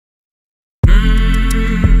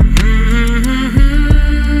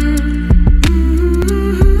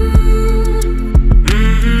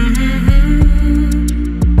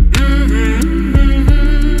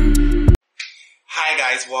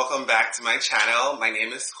back to my channel. My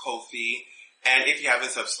name is Koffi, and if you haven't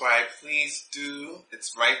subscribed, please do.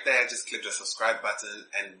 It's right there. Just click the subscribe button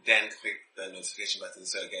and then click the notification button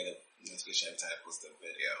so you get a notification every time I post a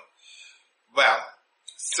video. Well,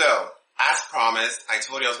 so as promised, I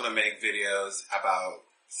told you I was going to make videos about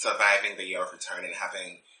surviving the year of return and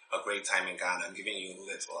having a great time in Ghana. I'm giving you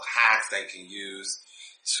little hacks that you can use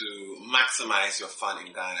to maximize your fun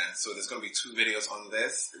in Ghana. So there's going to be 2 videos on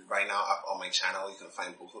this right now up on my channel. You can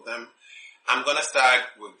find both of them. I'm going to start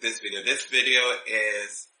with this video. This video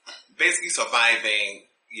is basically surviving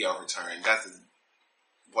year of return. That's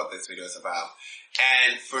what this video is about.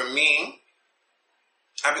 And for me,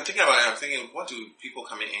 I've been thinking about it. I'm thinking, what do people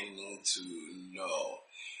coming in need to know?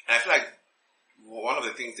 And I feel like one of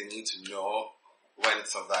the things they need to know when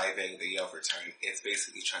surviving the year of return is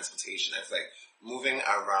basically transportation. I feel like moving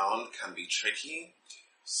around can be tricky.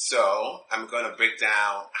 So I'm going to break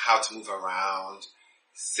down how to move around,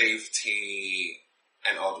 safety,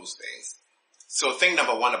 and all those things. So thing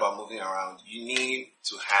number 1 about moving around, you need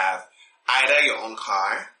to have either your own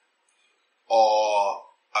car or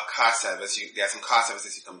a car service. There are some car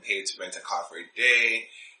services you can pay to rent a car for a day.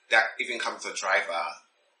 That even comes with a driver.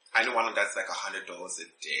 I know one of that's like $100 a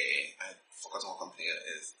day. I forgot what company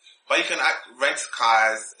it is. But you can rent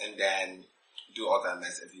cars and then do all that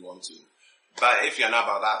mess if you want to. But if you're not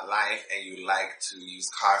about that life and you like to use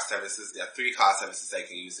car services, there are 3 car services that you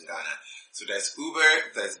can use in Ghana. So there's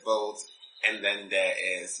Uber, there's Bolt, and then there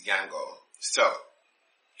is Yango. So,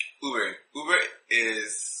 Uber. Uber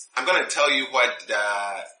is, I'm going to tell you what the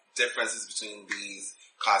differences between these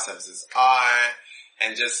car services are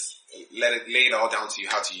and just lay it all down to you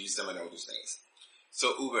how to use them and all those things.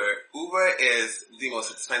 So Uber is the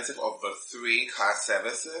most expensive of the 3 car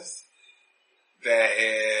services. There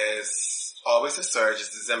is always a surge. It's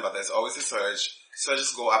December. There's always a surge.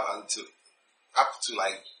 Surges go up to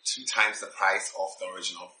like 2 times the price of the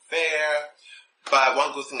original fare. But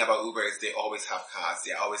one good thing about Uber is they always have cars.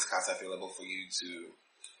 There are always cars available for you to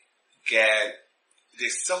get. They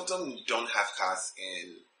seldom don't have cars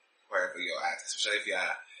in wherever you're at, especially if you're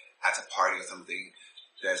at a party or something.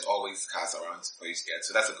 There's always cars around for you to get.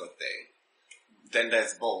 So that's a good thing. Then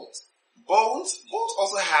there's Bolt. Bolt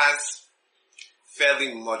also has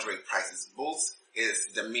fairly moderate prices. Bolt is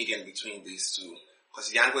the median between these two.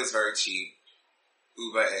 Because Yango is very cheap.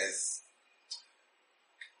 Uber is...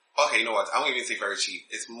 Okay, you know what? I won't even say very cheap.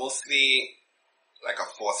 It's mostly like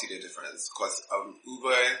a 4-city difference. Because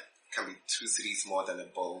Uber can be 2 cities more than a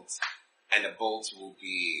Bolt. And a Bolt will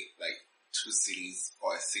be like 2 cities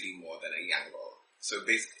or a city more than a Yango. So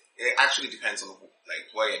basically, it actually depends on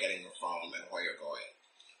like where you're getting it from and where you're going.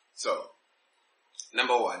 So,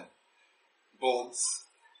 number 1. Bolts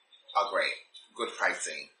are great. Good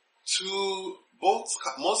pricing. 2, Bolts,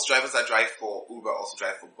 most drivers that drive for Uber also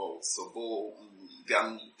drive for Bolt. So Bolt,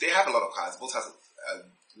 they have a lot of cars. Bolt has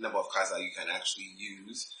a number of cars that you can actually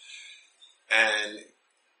use. And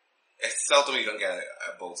it's seldom you don't get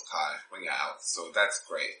a Bolt car when you're out. So that's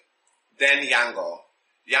great. Then Yango.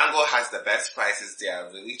 Yango has the best prices. They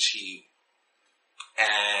are really cheap.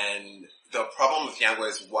 And the problem with Yango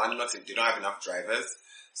is 1, they don't have enough drivers.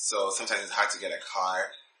 So sometimes it's hard to get a car.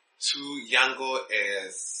 2, Yango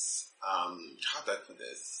is, how do I put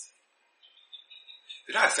this?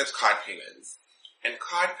 They don't accept card payments. And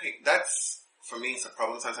that's, for me, it's a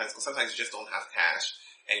problem sometimes, because sometimes you just don't have cash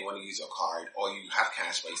and you want to use your card, or you have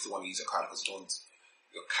cash but you still want to use your card because you don't,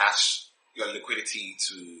 your liquidity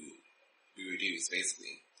to be reduced,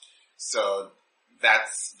 basically. So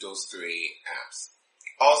that's those 3 apps.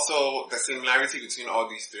 Also, the similarity between all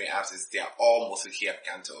these 3 apps is they are all mostly Kia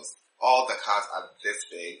Picantos. All the cars are this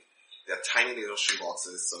big. They're tiny little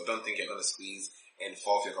shoeboxes, so don't think you're going to squeeze and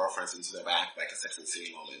 4 of your girlfriends into the back like a Sex and the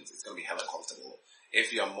City moment. It's going to be hella comfortable.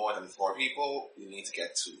 If you're more than 4 people, you need to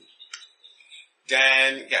get 2.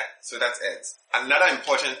 Then, yeah, so that's it. Another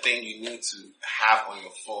important thing you need to have on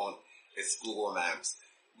your phone is Google Maps.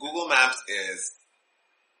 Google Maps is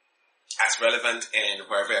as relevant in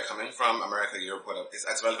wherever you're coming from, America, Europe, whatever. It's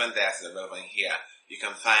as relevant there as it's relevant here. You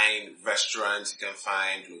can find restaurants, you can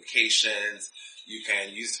find locations, you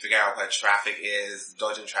can use to figure out where traffic is,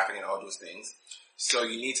 dodging traffic and all those things. So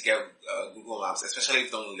you need to get Google Maps, especially if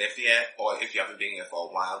you don't live here or if you haven't been here for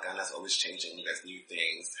a while. Ghana's always changing. There's new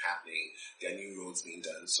things happening. There are new roads being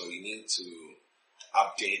done. So you need to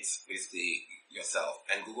update basically yourself.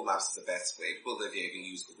 And Google Maps is the best way. People live here even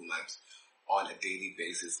use Google Maps on a daily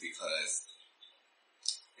basis because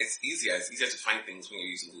it's easier. It's easier to find things when you're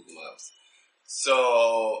using Google Maps.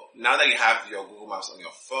 So now that you have your Google Maps on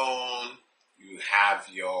your phone, you have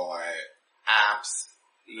your apps,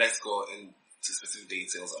 let's go into specific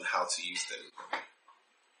details on how to use them.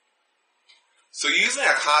 So using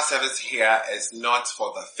a car service here is not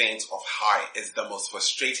for the faint of heart. It's the most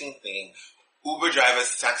frustrating thing. Uber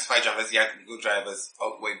drivers, Taxify drivers, Google drivers,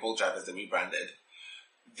 Bolt drivers, the rebranded.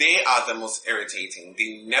 They are the most irritating.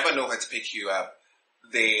 They never know how to pick you up.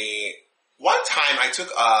 One time I took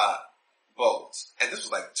a boat, and this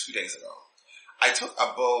was like 2 days ago. I took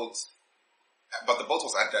a boat, but the boat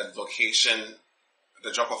was at the location,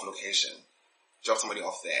 the drop-off location. Dropped somebody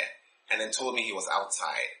off there, and then told me he was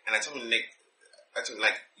outside. And I told him, Nick,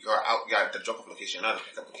 you're at the drop-off location, not the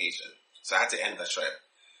pickup location. So I had to end the trip.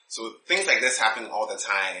 So things like this happen all the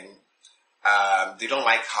time. They don't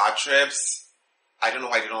like car trips. I don't know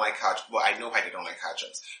why they don't like car trips. Well, I know why they don't like car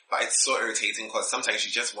trips. But it's so irritating because sometimes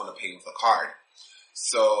you just want to pay with a card.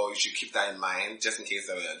 So you should keep that in mind. Just in case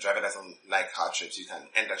the driver doesn't like car trips, you can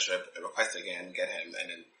end the trip, request again, get him, and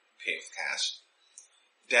then pay with cash.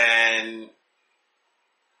 Then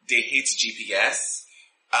they hate GPS.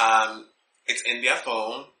 It's in their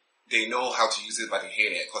phone. They know how to use it, but they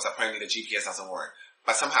hate it because apparently the GPS doesn't work.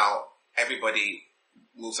 But somehow everybody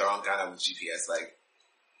moves around Ghana with GPS,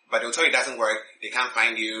 but they'll tell you it doesn't work. They can't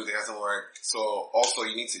find you. It doesn't work. So also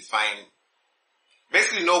you need to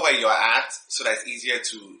basically know where you're at so that it's easier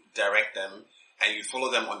to direct them, and you follow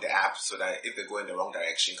them on the app so that if they go in the wrong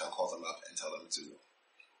direction, you can call them up and tell them to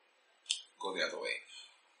go the other way.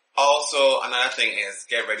 Also, another thing is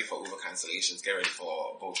get ready for Uber cancellations, get ready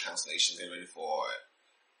for Bolt cancellations, get ready for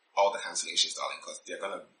all the cancellations, darling, because they're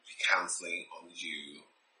going to be canceling on you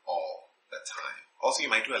all the time. Also, you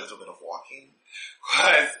might do a little bit of walking,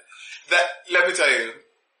 because let me tell you,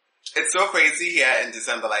 it's so crazy here in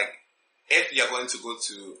December. If you're going to go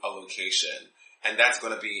to a location, and that's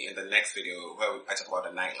going to be in the next video where I talk about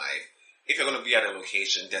the nightlife. If you're going to be at a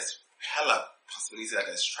location, there's hella possibility that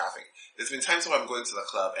there's traffic. There's been times where I'm going to the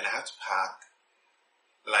club and I have to park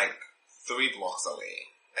 3 blocks away.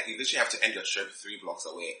 You literally have to end your trip 3 blocks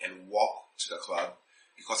away and walk to the club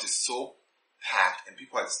because it's so packed and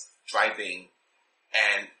people are driving,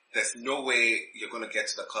 and there's no way you're going to get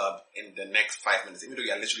to the club in the next 5 minutes. Even though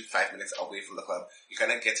you're literally 5 minutes away from the club, you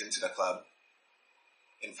cannot get into the club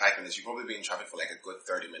in 5 minutes. You'll probably be in traffic for a good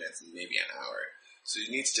 30 minutes, maybe an hour. So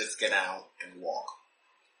you need to just get out and walk.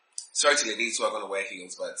 Sorry to ladies who are going to wear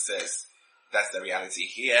heels, but sis, that's the reality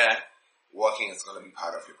here. Walking is going to be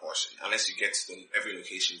part of your portion, unless you get to every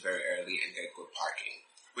location very early and get good parking,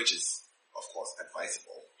 which is, of course,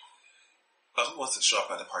 advisable. But who wants to show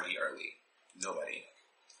up at the party early? Nobody.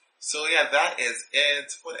 So yeah, that is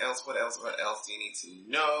it. What else do you need to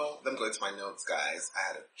know? Let me go into my notes, guys. I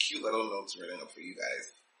had a cute little notes written up for you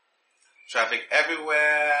guys. Traffic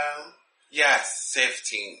everywhere. Yes,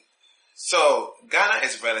 safety. So, Ghana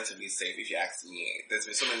is relatively safe if you ask me. There's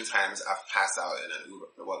been so many times I've passed out in an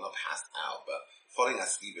Uber. Well, not passed out, but falling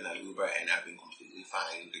asleep in an Uber and I've been completely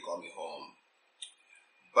fine. They got me home.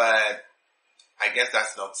 But I guess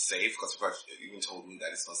that's not safe because people have even told me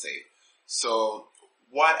that it's not safe. So,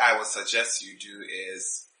 what I would suggest you do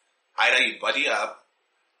is either you buddy up,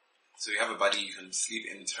 so you have a buddy you can sleep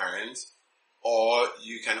in turns, or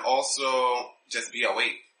you can also just be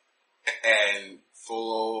awake and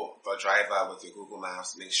follow the driver with your Google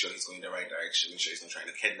Maps, make sure he's going the right direction, make sure he's not trying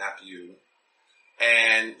to kidnap you.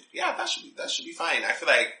 And yeah, that should be fine. I feel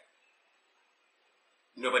like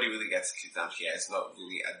nobody really gets kidnapped here. It's not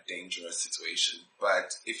really a dangerous situation.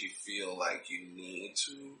 But if you feel like you need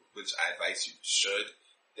to, which I advise you should,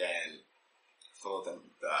 then follow the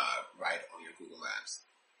ride on your Google Maps.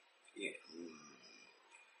 Yeah.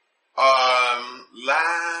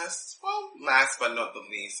 Last but not the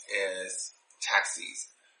least is taxis.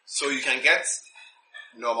 So you can get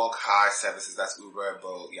normal car services, that's Uber,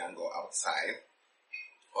 Bolt, Yango outside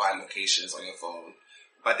or at locations on your phone.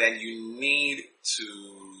 But then you need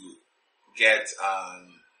to get,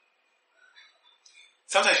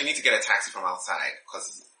 sometimes you need to get a taxi from outside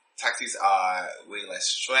because taxis are way less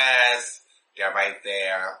stress. They're right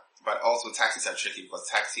there. But also taxis are tricky because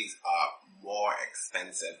taxis are more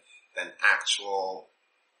expensive than actual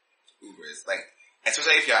Ubers.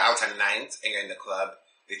 Especially if you're out at night and you're in the club,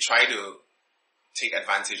 they try to take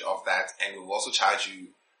advantage of that and will also charge you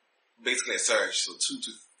basically a surge. So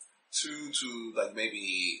two to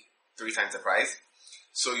maybe 3 times the price.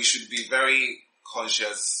 So you should be very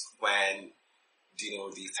conscious when dealing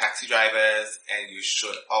with these taxi drivers, and you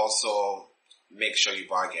should also make sure you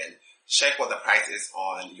bargain. Check what the price is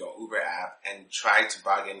on your Uber app and try to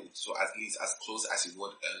bargain to at least as close as you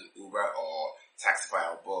would an Uber or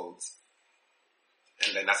Taxify or Bolt.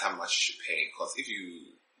 And then that's how much you should pay. Because if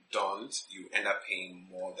you don't, you end up paying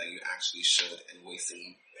more than you actually should and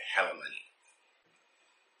wasting hell of money.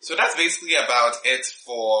 So that's basically about it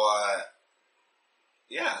for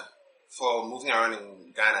for moving around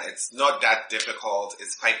in Ghana, it's not that difficult.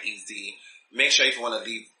 It's quite easy. Make sure if you want to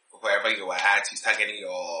leave wherever you are at, you start getting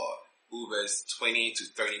your Ubers 20 to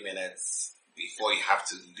 30 minutes before you have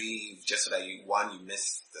to leave, just so that you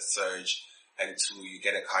miss the surge, and two, you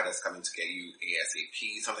get a car that's coming to get you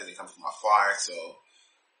ASAP. Sometimes they come from afar, so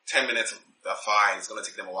 10 minutes afar, and it's going to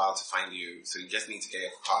take them a while to find you. So you just need to get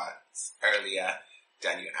your car earlier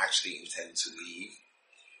than you actually intend to leave.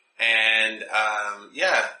 And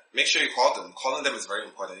make sure you call them. Calling them is very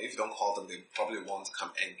important. If you don't call them, they probably won't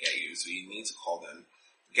come and get you. So you need to call them.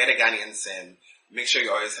 Get a Ghanaian SIM. Make sure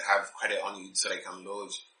you always have credit on you so they can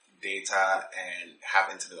load data and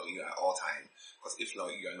have internet on you at all times. Because if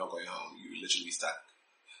not, you are not going home. You literally stuck.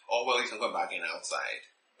 Or well, you can go back in outside.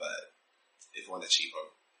 But if you want a cheaper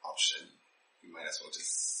option, you might as well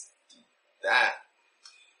just do that.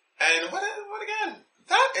 And what again?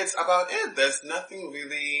 That is about it. There's nothing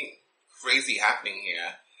really crazy happening here.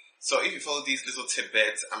 So if you follow these little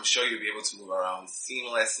tidbits, I'm sure you'll be able to move around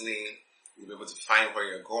seamlessly. You'll be able to find where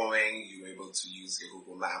you're going. You'll be able to use your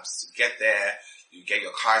Google Maps to get there. You get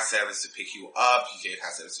your car service to pick you up. You get your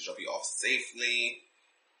car service to drop you off safely.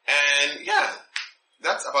 And yeah,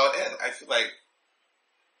 that's about it. I feel like,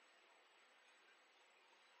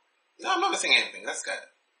 no, I'm not missing anything. That's good.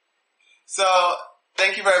 So,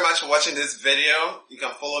 thank you very much for watching this video. You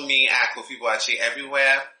can follow me at Koffi Boakye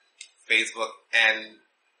everywhere. Facebook and,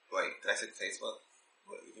 wait, did I say Facebook?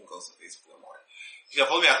 Well, you can go to Facebook more. You can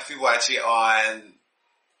follow me at Koffi Boakye on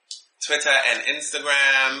Twitter and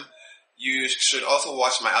Instagram. You should also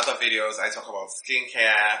watch my other videos. I talk about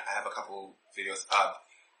skincare. I have a couple videos up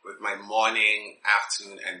with my morning,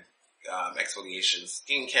 afternoon, and exfoliation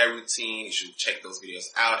skincare routine. You should check those videos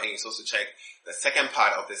out, and you should also check the second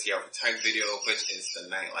part of this year of return video, which is the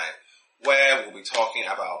nightlife, where we'll be talking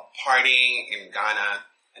about partying in Ghana,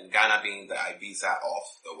 and Ghana being the Ibiza of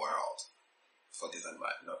the world for December.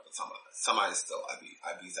 No, summer. Summer is still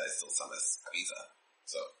Ibiza is still summer's Ibiza.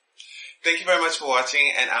 So, thank you very much for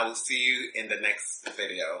watching, and I will see you in the next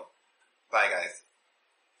video. Bye, guys.